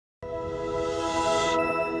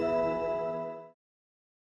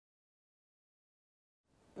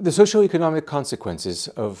The socio-economic consequences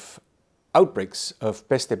of outbreaks of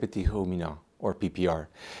Peste Petit Ruminants, or PPR,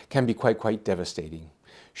 can be quite devastating.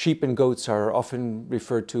 Sheep and goats are often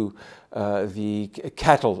referred to the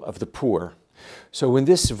cattle of the poor. So when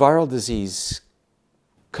this viral disease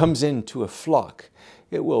comes into a flock,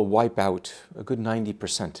 it will wipe out a good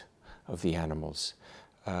 90% of the animals.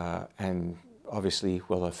 And obviously,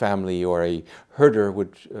 well, a family or a herder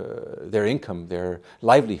would, their income, their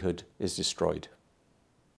livelihood is destroyed.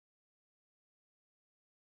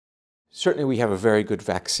 Certainly we have a very good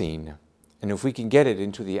vaccine, and if we can get it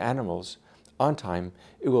into the animals on time,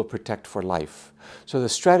 it will protect for life. So the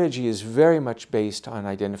strategy is very much based on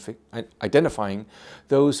identifying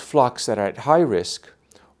those flocks that are at high risk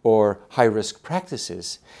or high-risk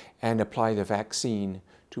practices and apply the vaccine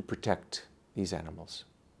to protect these animals.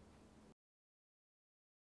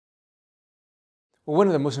 Well, one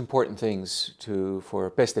of the most important things for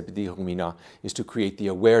Peste Petit Ruminants is to create the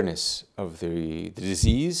awareness of the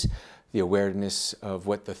disease, the awareness of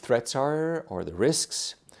what the threats are or the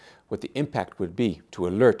risks, what the impact would be, to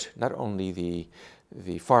alert not only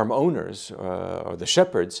the farm owners or the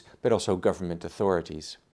shepherds, but also government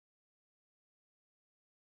authorities.